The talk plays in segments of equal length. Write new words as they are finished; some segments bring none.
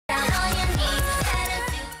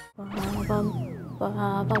빠밤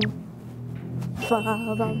빠밤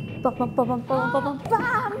빠밤 빠밤 빠밤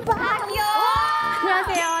빠밤.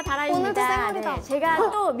 안녕하세요, 다라입니다. 오늘도 쌩얼이다. 네, 제가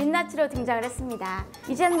또 민낯으로 등장을 했습니다.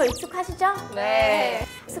 이제는 뭐 익숙하시죠? 네.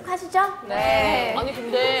 익숙하시죠? 네. 아니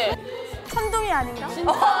근데 천둥이 아닌가?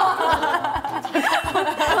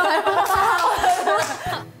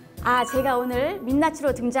 아, 제가 오늘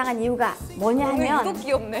민낯으로 등장한 이유가 뭐냐 하면 이거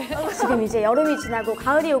귀엽네. 지금 이제 여름이 지나고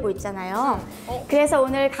가을이 오고 있잖아요. 그래서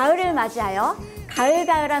오늘 가을을 맞이하여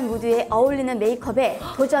가을가을한 무드에 어울리는 메이크업에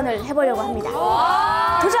도전을 해보려고 합니다.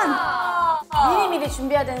 도전! 미리미리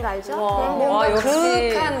준비해야 되는 거 알죠? 네. 와, 역시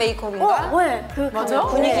그윽한 메이크업인가? 네, 맞아?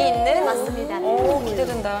 분위기 있는? 맞습니다. 오,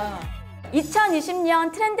 기대된다.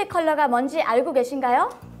 2020년 트렌드 컬러가 뭔지 알고 계신가요?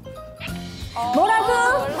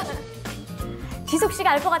 뭐라고? 지숙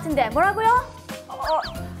씨가 알 것 같은데 뭐라고요?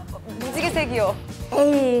 무지개색이요.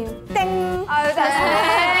 에이, 땡! 아유,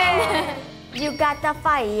 You got the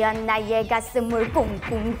fire, 나의 가슴을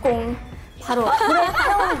꽁꽁꽁. 바로 불에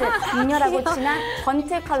타오르는 듯 강렬하고 진한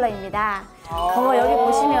번트 컬러입니다. 여기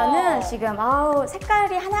보시면은 지금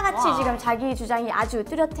색깔이 하나같이 지금 자기 주장이 아주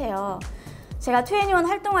뚜렷해요. 제가 2NE1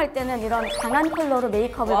 활동할 때는 이런 강한 컬러로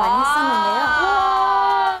메이크업을 많이 했었는데요.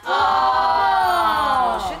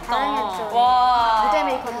 다양했죠. 무대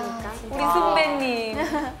메이크업이니까. 우리 선배님.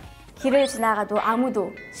 길을 지나가도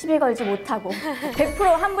아무도 시비 걸지 못하고 100%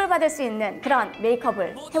 환불받을 수 있는 그런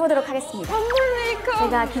메이크업을 해보도록 하겠습니다. 환불 메이크업.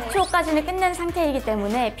 제가 기초까지는 끝낸 상태이기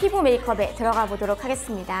때문에 피부 메이크업에 들어가 보도록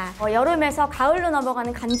하겠습니다. 여름에서 가을로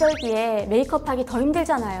넘어가는 간절기에 메이크업하기 더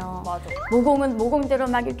힘들잖아요. 맞아. 모공은 모공대로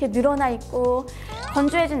막 이렇게 늘어나 있고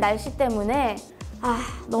건조해진 날씨 때문에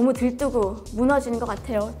너무 들뜨고 무너지는 것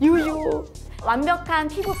같아요. 유유. 완벽한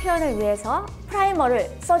피부 표현을 위해서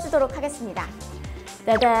프라이머를 써주도록 하겠습니다.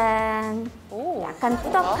 짜잔! 약간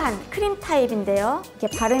꾸덕한 크림 타입인데요.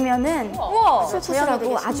 이렇게 바르면은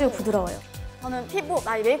수수하고 아주 부드러워요. 저는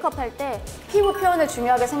메이크업 할 때 피부 표현을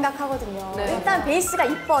중요하게 생각하거든요. 일단 베이스가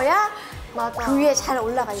이뻐야 그 위에 잘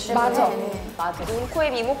올라가기 때문에. 맞아. 눈, 코,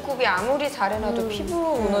 입, 이목구비 아무리 잘해놔도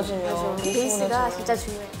피부 무너지면. 베이스가 진짜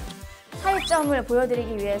중요해요. 차이점을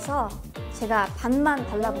보여드리기 위해서 제가 반만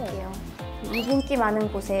발라볼게요. 유분기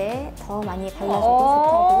많은 곳에 더 많이 발라줘도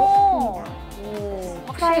좋다고 합니다.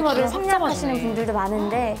 프라이머를 생략하시는 분들도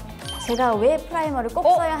많은데 제가 왜 프라이머를 꼭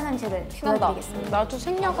써야 하는지를 보여드리겠습니다. 나도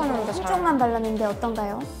생략하는데 잘. 한쪽만 발랐는데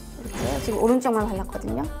어떤가요? 이렇게 지금 오른쪽만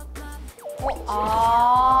발랐거든요.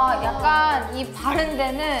 약간 이 바른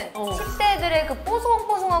데는 10대들의 그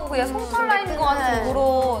뽀송뽀송하고 그냥 솜털 라인인 것 같은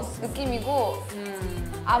그런 느낌이고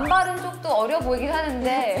안 바른 쪽도 어려 보이긴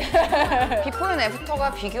하는데 비포앤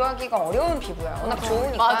애프터가 비교하기가 어려운 피부야. 워낙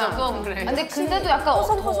좋으니까. 맞아, 그건 그래. 근데도 약간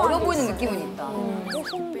더 어려 보이는 느낌은 있다.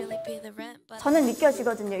 저는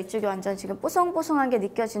느껴지거든요. 이쪽이 완전 지금 뽀송뽀송한 게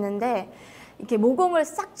느껴지는데 이렇게 모공을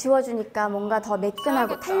싹 지워주니까 뭔가 더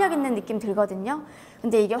매끈하고 탄력 있는 느낌 들거든요.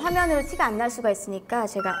 근데 이게 화면으로 티가 안 날 수가 있으니까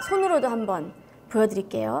제가 손으로도 한번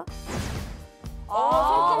보여드릴게요.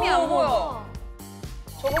 손금이 안 보여.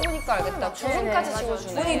 저거 보니까 알겠다. 주름까지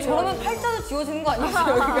지워주네. 아니 저러면 팔자도 지워지는 거 아니에요?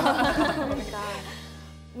 그러니까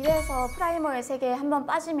이래서 프라이머의 세계에 한번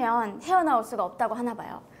빠지면 헤어나올 수가 없다고 하나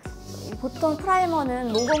봐요. 보통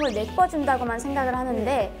프라이머는 모공을 메꿔준다고만 생각을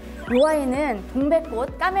하는데 이 아이는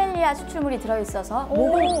동백꽃, 까멜리아 추출물이 들어있어서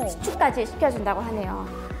모공 수축까지 시켜준다고 하네요.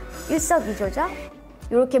 일석이조죠?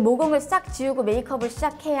 이렇게 모공을 싹 지우고 메이크업을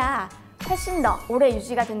시작해야 훨씬 더 오래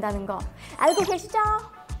유지가 된다는 거 알고 계시죠?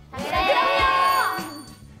 그럼요!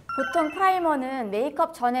 보통 프라이머는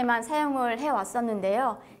메이크업 전에만 사용을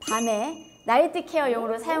해왔었는데요. 밤에 나이트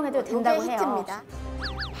케어용으로 사용해도 된다고 해요. 히트입니다.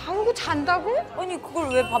 바르고 잔다고? 아니 그걸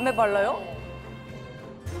왜 밤에 발라요?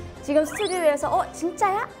 지금 스튜디오에서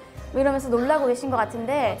진짜야? 뭐 이러면서 놀라고 계신 것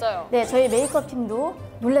같은데 맞아요. 네, 저희 메이크업 팀도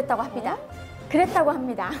놀랬다고 합니다. 그랬다고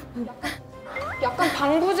합니다. 약간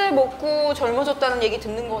방부제 먹고 젊어졌다는 얘기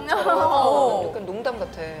듣는 것처럼 약간 농담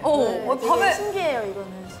같아. 되게 신기해요,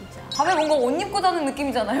 이거는 진짜. 밤에 뭔가 옷 입고 자는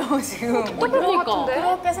느낌이잖아요, 지금. 그러니까.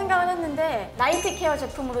 그렇게 생각을 했는데 나이트 케어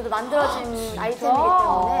제품으로도 만들어진 아이템이기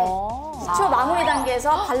때문에 기초 마무리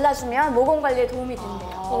단계에서 발라주면 모공 관리에 도움이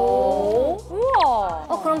된대요. 우와.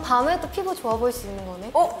 그럼 밤에도 피부 좋아 보일 수 있는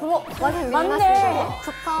거네? 그거 맞네.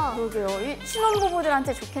 좋다. 그러게요. 이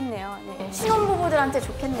신혼부부들한테 좋겠네요. 네. 신혼부부들한테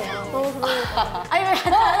좋겠네요. 아니 왜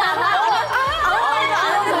아무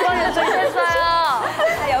말도 안 하는데 좋겠어요.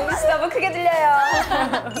 영희 씨 너무 크게 들려요.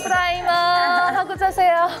 프라이머 하고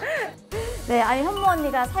자세요. 네, 아니 현무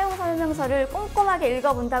언니가 사용 설명서를 꼼꼼하게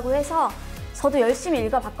읽어본다고 해서 저도 열심히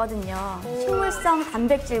읽어봤거든요. 식물성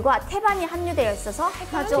단백질과 태반이 함유되어 있어서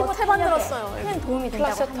피부 태반 들었어요. 큰 도움이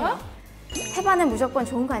된다고 합니다. 태반은 무조건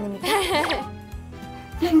좋은 거 아닙니까?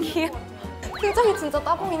 표정이 진짜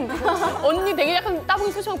따봉인데. 언니 되게 약간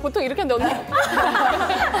따봉이 수시면 보통 이렇게 하는데 언니.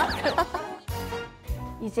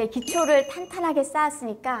 이제 기초를 탄탄하게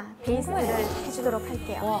쌓았으니까 베이스를 해주도록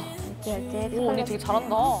할게요. 와. 이렇게 할 때 오, 언니 되게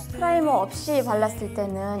잘한다. 프라이머 없이 발랐을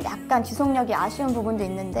때는 약간 지속력이 아쉬운 부분도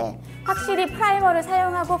있는데 확실히 프라이머를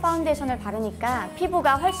사용하고 파운데이션을 바르니까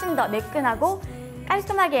피부가 훨씬 더 매끈하고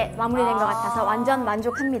깔끔하게 마무리된 것 같아서 완전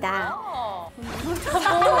만족합니다.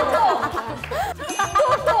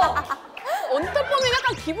 언뜻 보면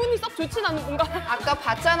약간 기분이 썩 좋진 않은 건가? 아까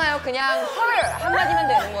봤잖아요. 그냥 헐 한마디면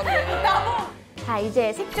되는 건데. 자,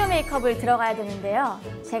 이제 색조 메이크업을 들어가야 되는데요.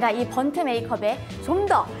 제가 이 번트 메이크업에 좀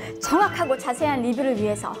더 정확하고 자세한 리뷰를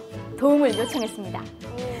위해서 도움을 요청했습니다.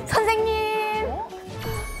 선생님!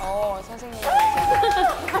 선생님.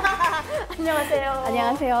 안녕하세요.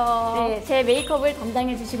 안녕하세요. 네, 제 메이크업을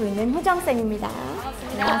담당해 주시고 있는 효정쌤입니다.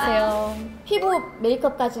 안녕하세요. 피부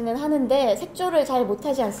메이크업까지는 하는데 색조를 잘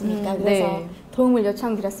못하지 않습니까? 그래서 네. 도움을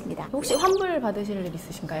요청드렸습니다. 혹시 환불 받으실 일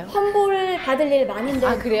있으신가요? 환불 받을 일 많은데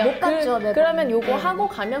아, 그래요? 못 받죠, 매번. 그러면 요거 네. 하고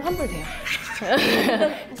가면 환불돼요.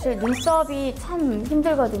 사실 눈썹이 참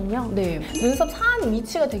힘들거든요. 네, 눈썹 산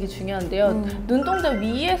위치가 되게 중요한데요. 눈동자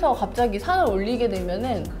위에서 갑자기 산을 올리게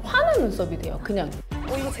되면은 화난 눈썹이 돼요, 그냥.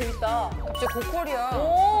 이거 재밌다. 갑자기 고퀄이야.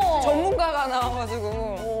 오, 전문가가 나와가지고.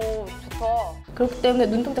 오, 좋다. 그렇기 때문에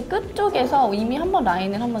눈동자 끝 쪽에서 이미 한번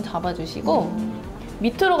라인을 한번 잡아주시고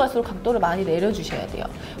밑으로 갈수록 각도를 많이 내려주셔야 돼요.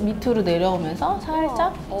 밑으로 내려오면서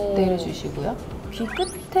살짝 내려주시고요. 귀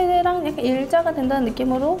끝에랑 약간 일자가 된다는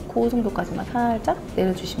느낌으로 그 정도까지만 살짝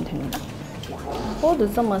내려주시면 됩니다. 그리고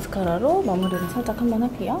눈썹 마스카라로 마무리를 살짝 한번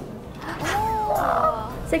할게요.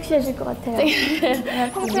 섹시해질 것 같아요.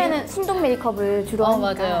 평소에는 순둥 메이크업을 주로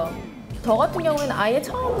하니까. 맞아요. 저 같은 경우에는 아예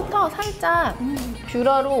처음부터 살짝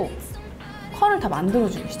뷰러로 컬을 다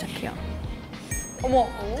만들어주기 시작해요. 어머.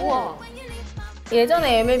 우와.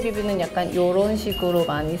 예전에 MLBB는 약간 이런 식으로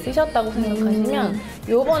많이 쓰셨다고 생각하시면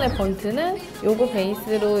요번에 번트는 요거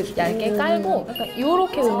베이스로 얇게 깔고 약간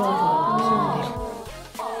이렇게 응용해서 보시면 돼요.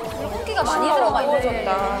 hul기가 많이 들어가 있네.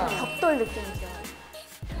 벽돌 느낌이죠.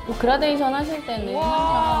 뭐 그라데이션 하실 때는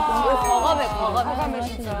항상 좀 과감해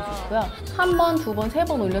하시는 게 좋고요. 한 번, 두 번, 세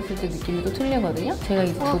번 올렸을 때 느낌이 또 틀리거든요. 제가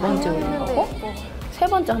이제 두 번째 올린 거고 세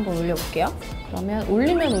번째 한번 올려볼게요. 그러면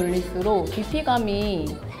올리면 올릴수록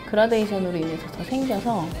깊이감이 그라데이션으로 인해서 더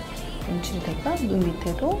생겨서 연출이 될까? 눈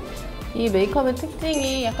밑에도 이 메이크업의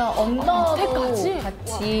특징이 약간 언더도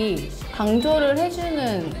같이 강조를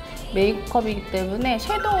해주는 메이크업이기 때문에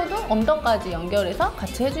섀도우도 언더까지 연결해서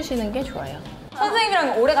같이 해주시는 게 좋아요.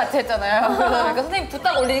 선생님이랑 오래 같이 했잖아요. 그러니까 선생님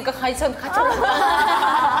부탁 올리니까 같이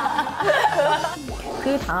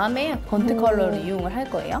그 다음에 번트 컬러를 이용을 할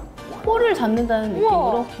거예요. 홀을 잡는다는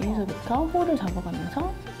느낌으로 위에서부터 홀을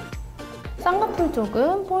잡아가면서 쌍꺼풀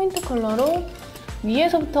쪽은 포인트 컬러로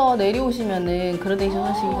위에서부터 내려오시면은 그라데이션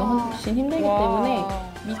하시기가 훨씬 힘들기 때문에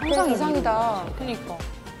상상 이상이다. 그러니까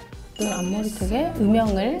눈 앞머리 쪽에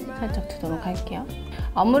음영을 살짝 두도록 할게요.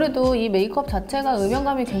 아무래도 이 메이크업 자체가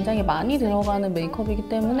음영감이 굉장히 많이 들어가는 메이크업이기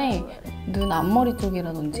때문에 눈 앞머리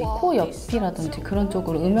쪽이라든지 코 옆이라든지 그런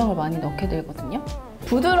쪽으로 음영을 많이 넣게 되거든요.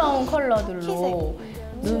 부드러운 컬러들로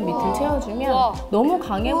눈 밑을 채워주면 너무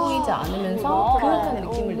강해 보이지 않으면서 그윽한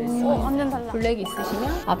느낌을 낼 수 있어요. 완전 달라. 블랙이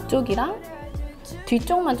있으시면 앞쪽이랑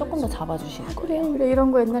뒤쪽만 조금 더 잡아주시는 거예요. 그래,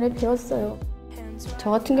 이런 거 옛날에 배웠어요.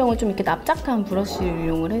 저 같은 경우는 좀 이렇게 납작한 브러쉬를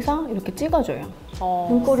이용을 해서 이렇게 찍어줘요.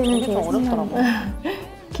 눈꼬리는 되게 어렵더라고요.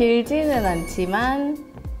 길지는 않지만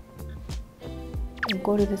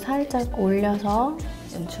눈꼬리를 살짝 올려서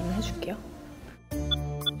연출을 해줄게요.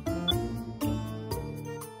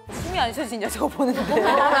 숨이 안 쉬어지냐 저거 보는데.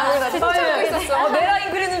 나 진짜 찾고 있었어. 내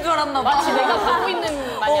라인 그리는 줄 알았나 봐. 마치 내가 하고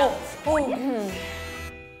있는 마냥.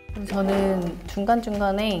 저는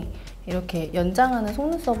중간중간에 이렇게 연장하는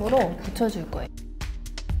속눈썹으로 붙여줄 거예요.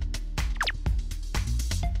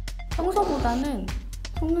 평소보다는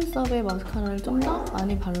속눈썹에 마스카라를 좀 더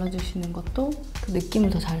많이 발라주시는 것도 그 느낌을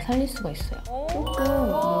더 잘 살릴 수가 있어요. 조금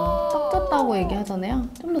떡졌다고 얘기하잖아요.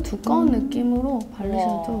 좀 더 두꺼운 느낌으로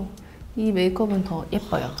바르셔도 이 메이크업은 더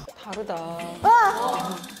예뻐요. 다르다.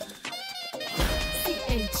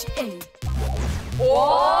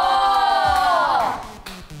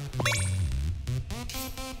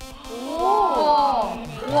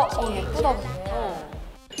 예쁘다.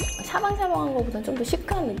 샤방샤방한 것보다는 좀 더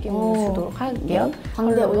시크한 느낌을 주도록 할게요.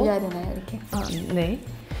 광대 올려야 되나요, 이렇게? 아, 네.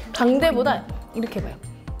 광대보다 이렇게 해봐요.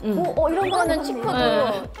 이런 거는 치크도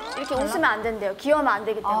이렇게 웃으면 안 된대요. 귀여우면 안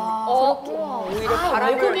되기 때문에. 오히려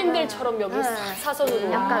바람을. 외국인들처럼 여기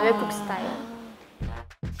사선으로. 약간 외국 스타일.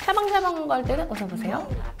 샤방샤방한 거 할 때는 웃어보세요.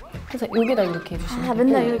 그래서 여기다 이렇게 해주시면 아,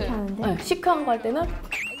 맨날 이렇게 하는데. 네, 시크한 거 할 때는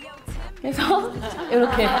그래서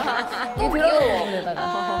이렇게 들어가는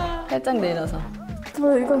부분에다가 살짝 내려서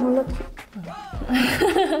이걸 몰랐지.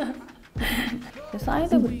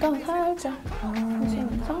 사이드부터 살짝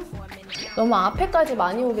하시면서 너무 앞에까지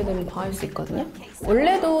많이 오게 되면 과할 수 있거든요.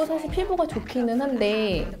 원래도 사실 피부가 좋기는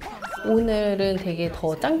한데 오늘은 되게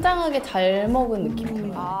더 짱짱하게 잘 먹은 느낌이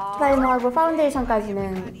들어요. 프라이머하고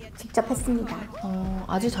파운데이션까지는 직접 했습니다.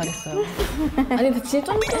 아주 잘했어요. 아니 근데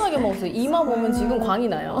진짜 쫀쫀하게 먹었어요. 이마 보면 지금 광이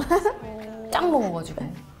나요. 짱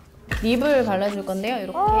먹어가지고. 립을 발라줄 건데요.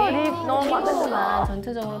 이렇게 립 너무 피부만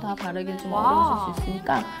전체적으로 다 바르길 좀 어려우실 수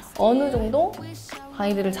있으니까 어느 정도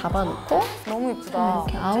가이드를 잡아놓고 너무 이쁘다.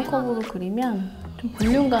 이렇게 아웃컵으로 그리면 좀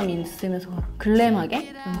볼륨감이 있으면서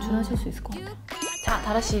글램하게 연출하실 수 있을 것 같아요. 자,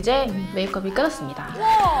 다라 씨 이제 메이크업이 끝났습니다.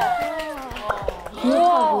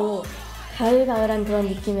 비슷하고 가을가을한 그런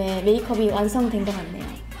느낌의 메이크업이 완성된 것 같네요.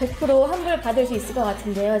 100% 환불 받을 수 있을 것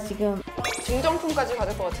같은데요, 지금. 증정품까지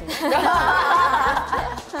받을 것 같은데.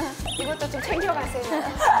 이것도 좀 챙겨가세요.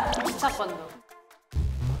 기차반도.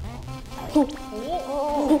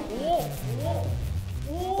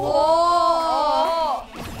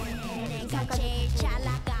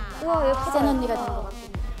 우와, 예쁘다. 센 언니가 된 것 같아요.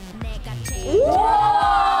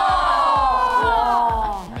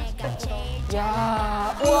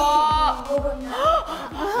 야, 우와.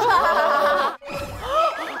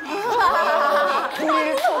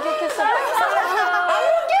 우리를 저격했어.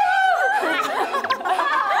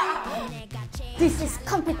 This is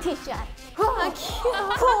competition.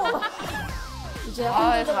 이제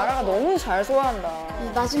다라가 너무 잘 소화한다. 이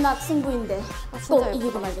마지막 승부인데 꼭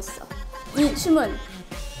이기고 말겠어. 이 춤은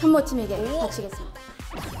현모팀에게 바치겠습니다.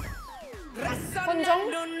 헌정?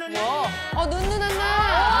 눈누난나.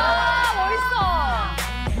 멋있어.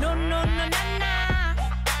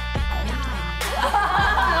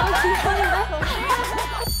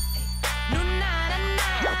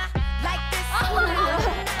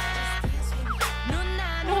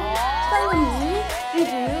 팔로우미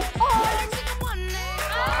리뷰.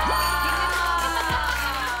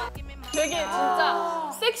 되게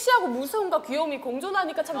진짜 섹시하고 무서움과 귀여움이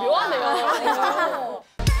공존하니까 참 묘하네요.